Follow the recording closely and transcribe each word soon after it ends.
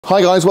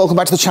Hi guys, welcome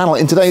back to the channel.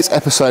 In today's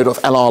episode of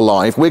LR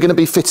Live, we're going to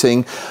be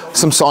fitting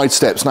some side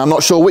steps. Now I'm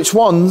not sure which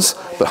ones,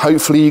 but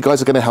hopefully you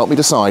guys are going to help me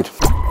decide.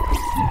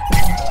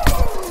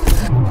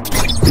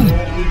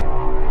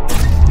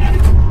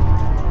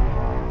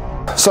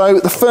 So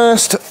the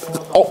first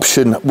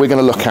option we're going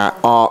to look at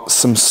are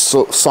some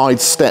side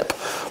step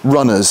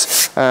runners.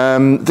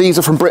 These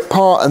are from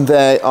Britpart and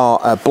they are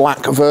a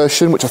black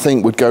version, which I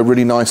think would go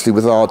really nicely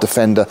with our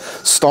Defender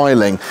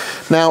styling.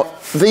 Now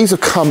these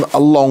have come a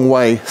long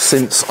way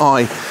since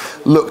I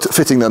looked at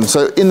fitting them.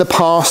 So in the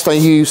past they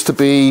used to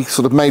be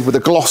sort of made with a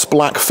gloss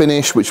black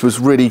finish, which was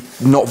really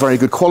not very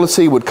good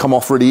quality, would come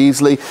off really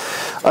easily.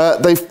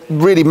 They've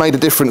really made a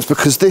difference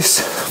because this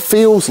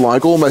feels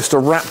like almost a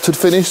raptored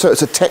finish, so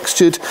it's a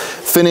textured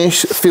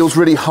finish, it feels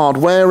really hard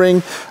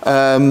wearing,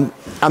 and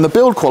the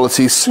build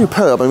quality is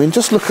superb. I mean,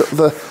 just look at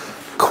the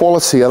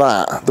quality of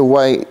that, the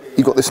way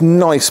you've got this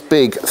nice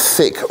big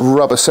thick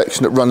rubber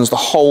section that runs the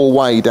whole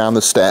way down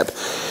the step.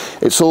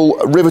 It's all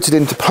riveted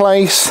into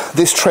place.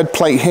 This tread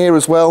plate here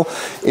as well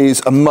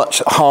is a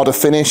much harder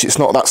finish. It's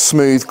not that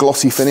smooth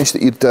glossy finish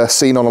that you'd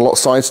seen on a lot of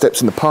side steps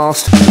in the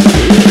past.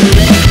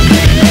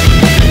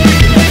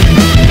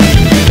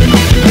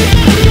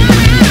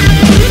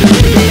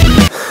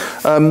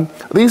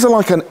 These are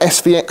like an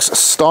SVX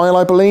style,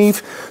 I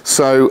believe.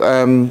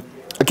 So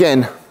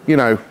again, you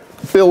know,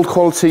 build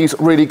quality is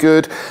really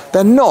good.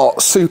 They're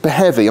not super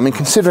heavy. I mean,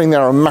 considering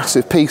they're a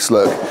massive piece,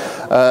 look,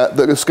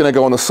 that's going to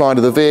go on the side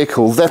of the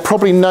vehicle, they're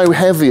probably no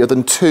heavier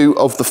than two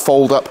of the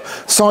fold-up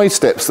side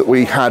steps that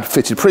we had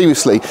fitted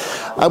previously.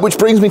 Which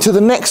brings me to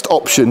the next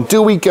option.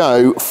 Do we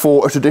go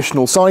for a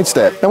traditional side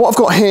step? Now, what I've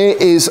got here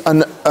is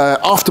an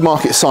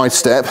aftermarket side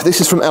step. This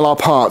is from LR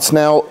Parts.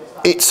 Now,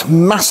 it's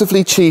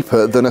massively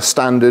cheaper than a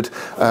standard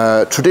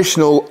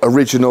traditional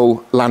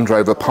original Land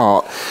Rover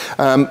part,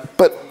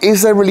 but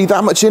is there really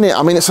that much in it?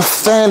 I mean, it's a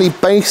fairly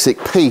basic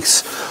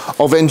piece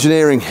of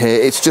engineering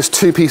here. It's just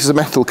two pieces of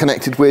metal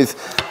connected with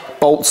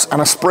bolts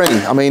and a spring.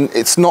 I mean,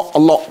 it's not a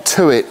lot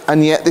to it,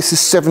 and yet this is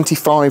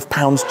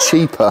 £75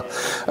 cheaper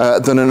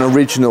than an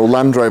original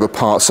Land Rover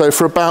part. So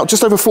for about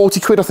just over 40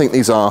 quid, I think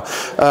these are,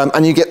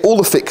 and you get all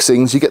the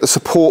fixings, you get the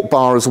support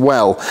bar as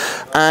well,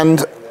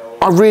 and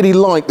I really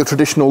like the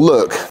traditional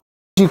look.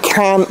 You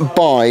can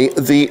buy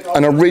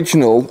an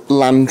original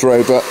Land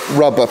Rover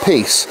rubber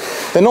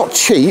piece. They're not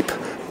cheap,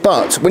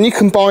 but when you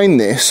combine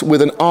this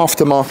with an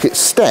aftermarket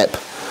step,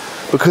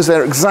 because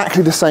they're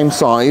exactly the same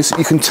size,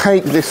 you can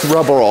take this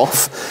rubber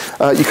off,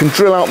 you can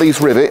drill out these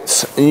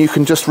rivets, and you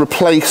can just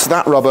replace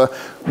that rubber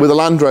with a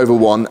Land Rover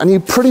one, and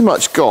you've pretty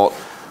much got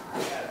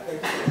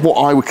what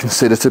I would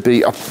consider to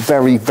be a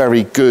very,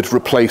 very good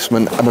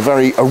replacement and a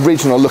very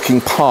original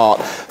looking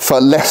part for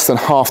less than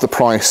half the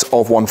price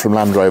of one from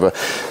Land Rover.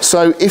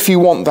 So if you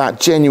want that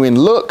genuine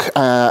look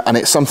and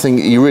it's something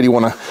you really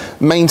want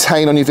to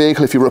maintain on your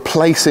vehicle, if you're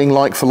replacing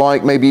like for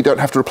like, maybe you don't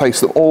have to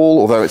replace them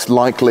all, although it's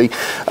likely,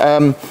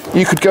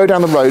 you could go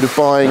down the road of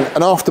buying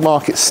an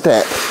aftermarket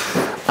step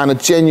and a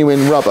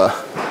genuine rubber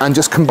and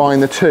just combine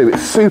the two.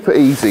 It's super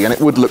easy and it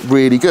would look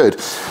really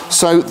good.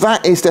 So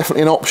that is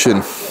definitely an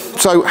option.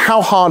 So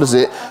how hard is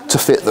it to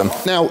fit them?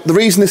 Now, the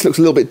reason this looks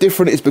a little bit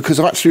different is because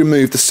I've actually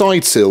removed the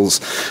side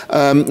sills.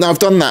 Now, I've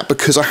done that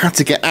because I had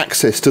to get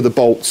access to the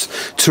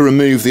bolts to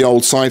remove the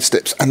old side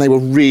steps, and they were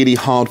really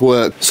hard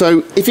work.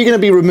 So if you're going to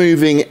be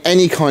removing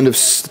any kind of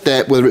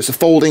step, whether it's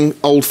a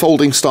old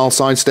folding style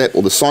side step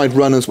or the side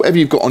runners, whatever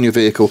you've got on your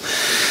vehicle,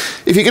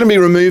 if you're going to be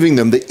removing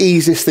them, the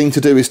easiest thing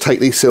to do is take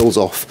these sills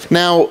off.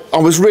 Now, I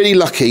was really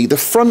lucky. The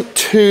front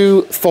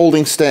two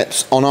folding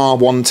steps on our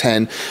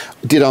 110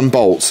 did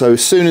unbolt, so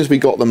as soon as we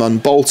got them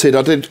unbolted,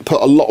 I did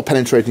put a lot of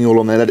penetrating oil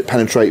on there, let it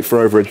penetrate for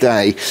over a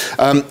day.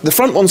 The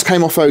front ones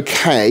came off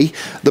okay.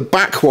 The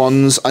back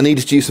ones, I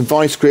needed to use some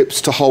vice grips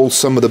to hold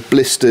some of the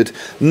blistered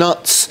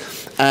nuts,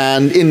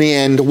 and in the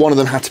end one of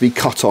them had to be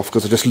cut off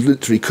because I just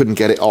literally couldn't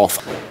get it off.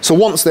 So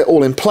once they're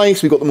all in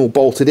place, we've got them all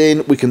bolted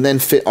in, we can then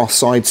fit our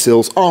side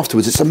sills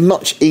afterwards. It's a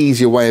much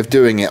easier way of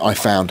doing it, I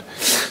found.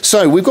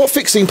 So we've got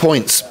fixing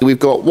points. We've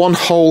got one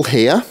hole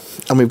here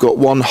and we've got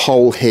one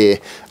hole here,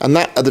 and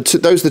that are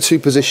those are the two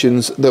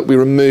positions that we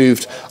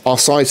removed our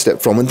side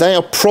step from, and they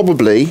are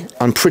probably,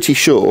 I'm pretty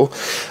sure,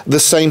 the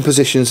same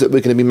positions that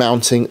we're going to be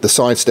mounting the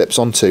side steps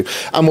onto.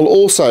 And we'll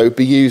also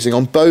be using,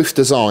 on both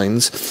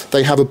designs,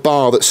 they have a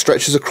bar that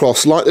stretches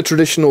across like the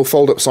traditional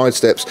fold-up side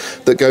steps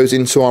that goes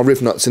into our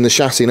riv nuts in the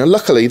chassis. Now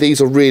luckily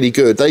these are really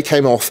good, they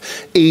came off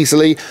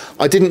easily.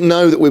 I didn't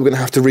know that we were going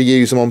to have to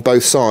reuse them on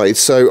both sides,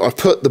 so I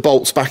put the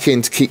bolts back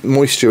in to keep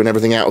moisture and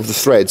everything out of the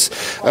threads,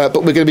 but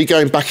we're going to be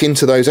going back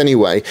into those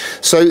anyway.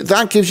 So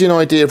that gives you an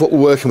idea of what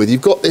we're working with.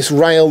 You've got this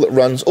rail that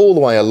runs all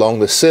the way along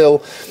the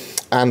sill,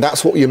 and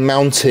that's what you're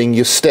mounting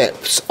your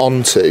steps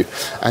onto,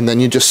 and then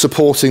you're just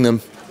supporting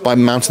them by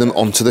mounting them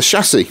onto the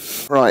chassis.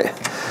 Right,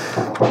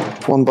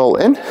 one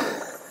bolt in,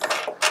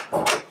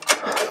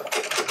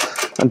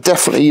 and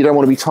definitely you don't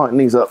want to be tightening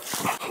these up.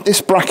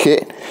 This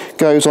bracket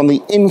goes on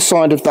the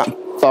inside of that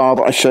bar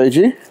that I showed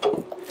you.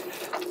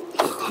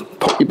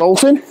 Pop your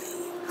bolt in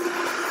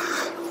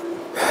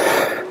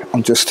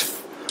and just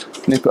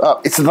nip it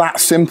up. It's that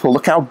simple.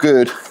 Look how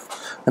good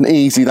and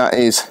easy that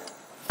is.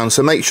 And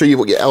so make sure you've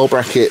got your L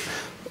bracket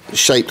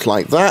shaped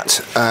like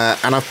that,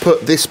 and I've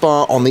put this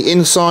bar on the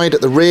inside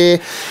at the rear,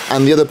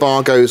 and the other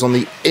bar goes on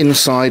the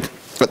inside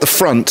at the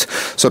front,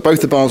 so both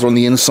the bars are on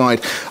the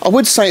inside. I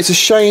would say it's a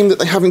shame that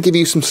they haven't given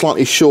you some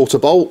slightly shorter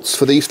bolts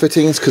for these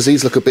fittings, because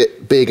these look a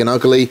bit big and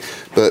ugly,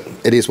 but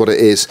it is what it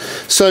is.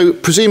 So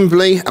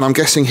presumably, and I'm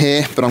guessing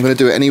here, but I'm going to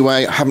do it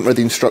anyway, I haven't read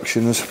the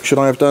instructions. Should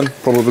I have done?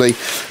 Probably.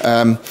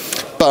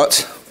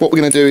 But what we're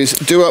going to do is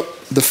do up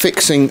the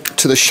fixing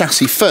to the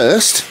chassis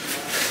first.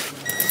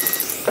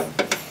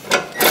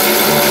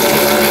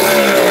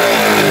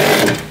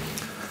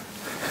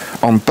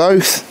 On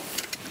both.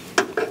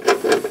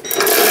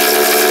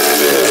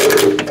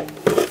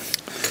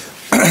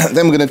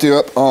 Then we're going to do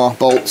up our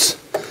bolts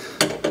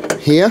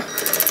here.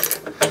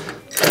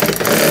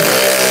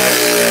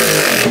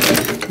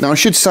 Now I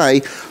should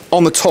say,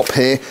 on the top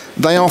here,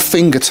 they are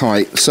finger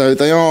tight, so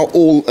they are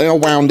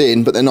wound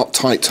in, but they're not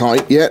tight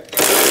yet.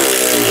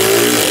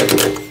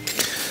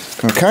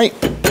 Okay,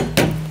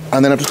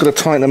 and then I've just got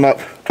to tighten them up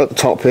at the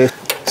top here.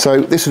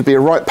 So this would be a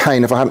right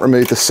pain if I hadn't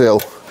removed the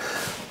sill,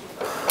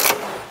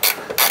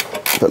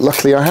 but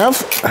luckily I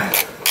have.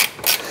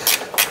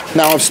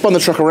 Now I've spun the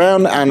truck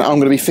around, and I'm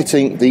going to be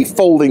fitting the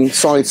folding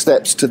side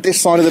steps to this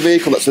side of the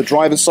vehicle, that's the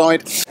driver's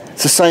side.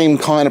 It's the same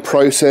kind of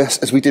process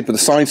as we did with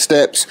the side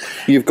steps.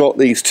 You've got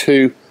these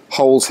two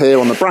holes here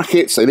on the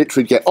brackets, they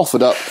literally get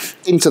offered up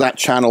into that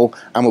channel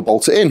and we'll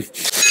bolt it in.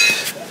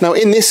 Now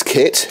in this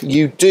kit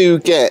you do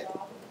get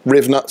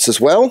riv nuts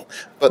as well,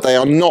 but they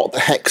are not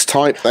the hex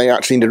type. They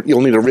actually you'll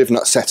need a riv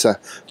nut setter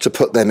to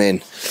put them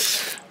in.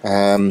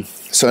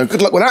 So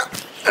good luck with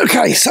that.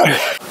 Okay, so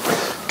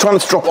try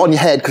not to drop on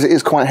your head because it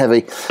is quite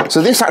heavy.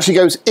 So this actually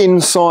goes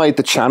inside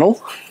the channel.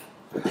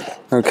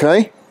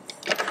 Okay.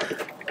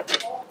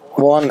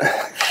 One.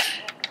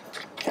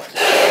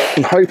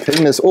 I'm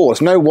hoping there's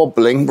no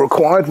wobbling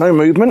required, no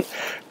movement.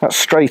 That's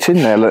straight in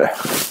there, look.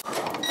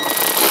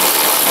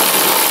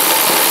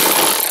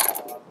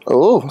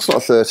 Oh, it's not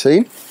a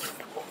 13.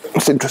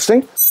 That's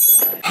interesting.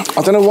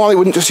 I don't know why they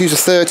wouldn't just use a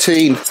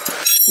 13.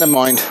 Never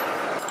mind.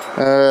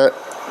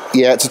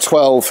 Yeah, it's a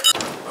 12.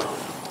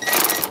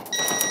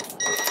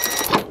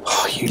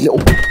 You little...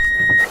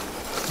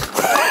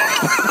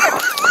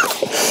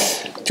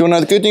 Do you want to know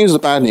the good news or the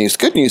bad news? The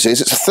good news is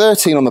it's a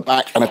 13 on the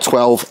back and a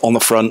 12 on the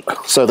front.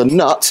 So the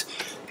nut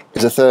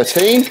is a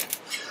 13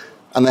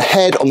 and the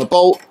head on the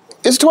bolt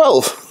is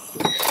 12.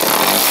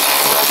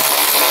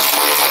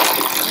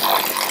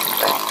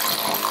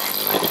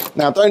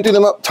 Now don't do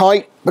them up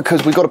tight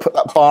because we've got to put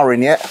that bar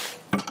in yet.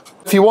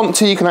 If you want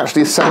to, you can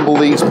actually assemble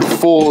these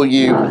before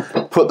you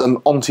put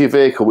them onto your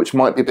vehicle, which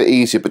might be a bit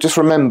easier. But just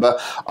remember,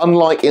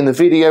 unlike in the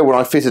video where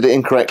I fitted it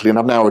incorrectly, and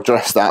I've now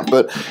addressed that,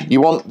 but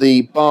you want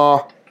the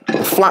bar,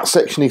 the flat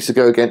section needs to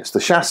go against the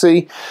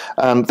chassis,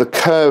 the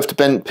curved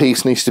bent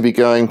piece needs to be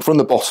going from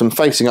the bottom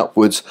facing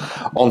upwards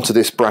onto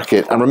this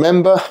bracket. And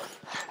remember,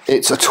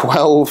 it's a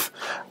 12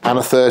 and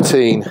a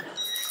 13.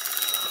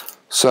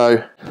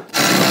 So,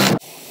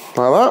 like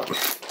that.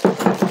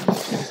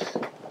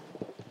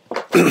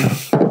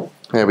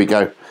 There we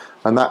go,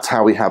 and that's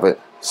how we have it.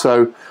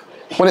 So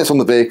when it's on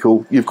the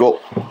vehicle, you've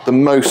got the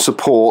most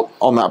support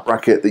on that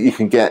bracket that you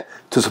can get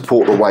to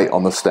support the weight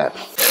on the step.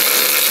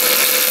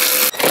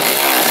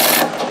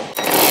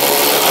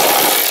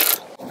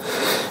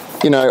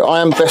 You know, I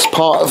am best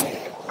part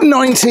of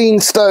 19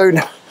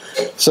 stone,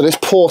 so this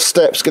poor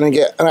step's going to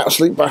get an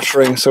absolute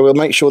battering, so we'll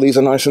make sure these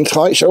are nice and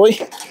tight, shall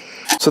we?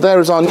 So there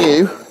is our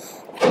new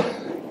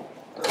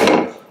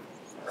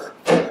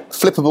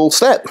flippable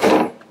step.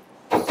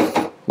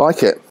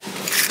 Like it.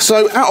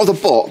 So out of the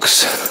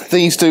box,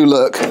 these do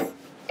look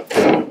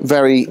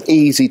very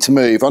easy to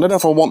move. I don't know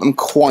if I want them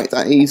quite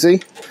that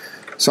easy,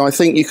 so I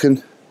think you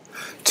can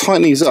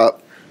tighten these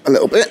up a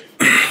little bit.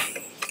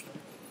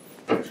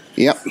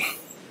 Yep.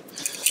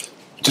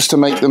 Just to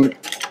make them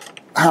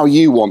how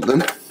you want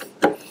them.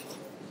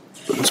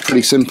 It's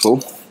pretty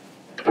simple.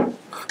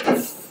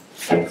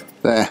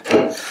 There.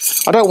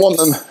 I don't want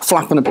them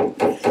flapping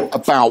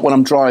about when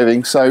I'm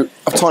driving, so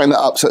I've tightened that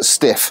up so it's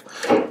stiff.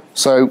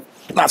 So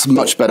that's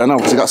much better, and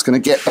obviously that's going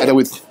to get better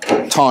with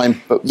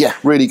time, but yeah,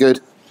 really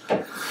good.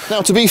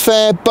 Now, to be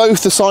fair,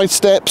 both the side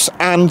steps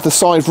and the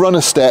side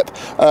runner step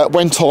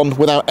went on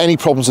without any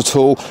problems at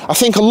all. I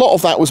think a lot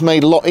of that was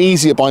made a lot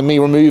easier by me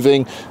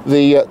removing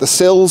the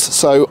sills,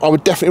 so I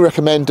would definitely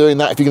recommend doing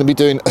that if you're going to be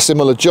doing a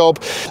similar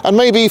job. And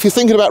maybe if you're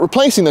thinking about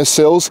replacing those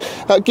sills,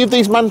 give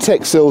these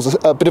Mantec sills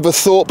a bit of a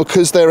thought,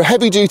 because they're a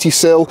heavy-duty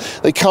sill.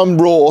 They come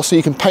raw, so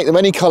you can paint them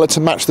any colour to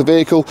match the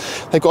vehicle.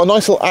 They've got a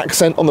nice little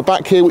accent on the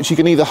back here, which you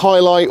can either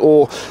highlight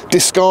or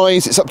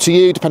disguise. It's up to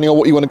you, depending on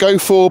what you want to go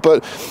for,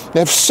 but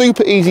they're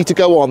super easy to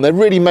go on. They're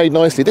really made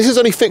nicely. This is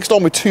only fixed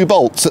on with 2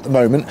 bolts at the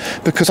moment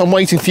because I'm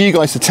waiting for you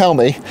guys to tell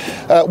me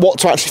what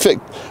to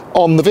actually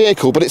on the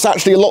vehicle, but it's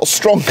actually a lot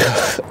stronger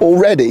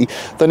already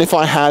than if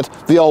I had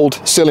the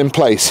old sill in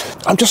place.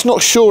 I'm just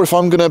not sure if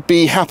I'm going to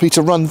be happy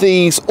to run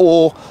these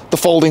or the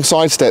folding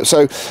side step,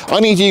 so I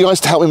need you guys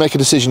to help me make a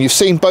decision. You've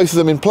seen both of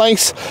them in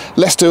place.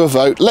 Let's do a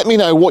vote. Let me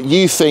know what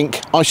you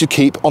think I should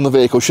keep on the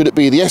vehicle. Should it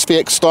be the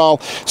SVX style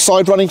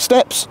side running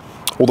steps,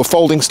 or the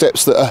folding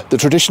steps that are the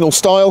traditional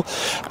style?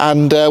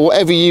 And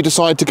whatever you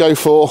decide to go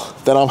for,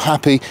 then I'm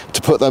happy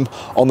to put them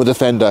on the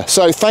Defender.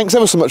 So thanks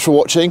ever so much for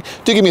watching.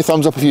 Do give me a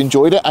thumbs up if you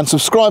enjoyed it, and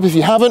subscribe if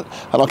you haven't,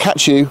 and I'll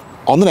catch you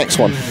on the next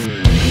one.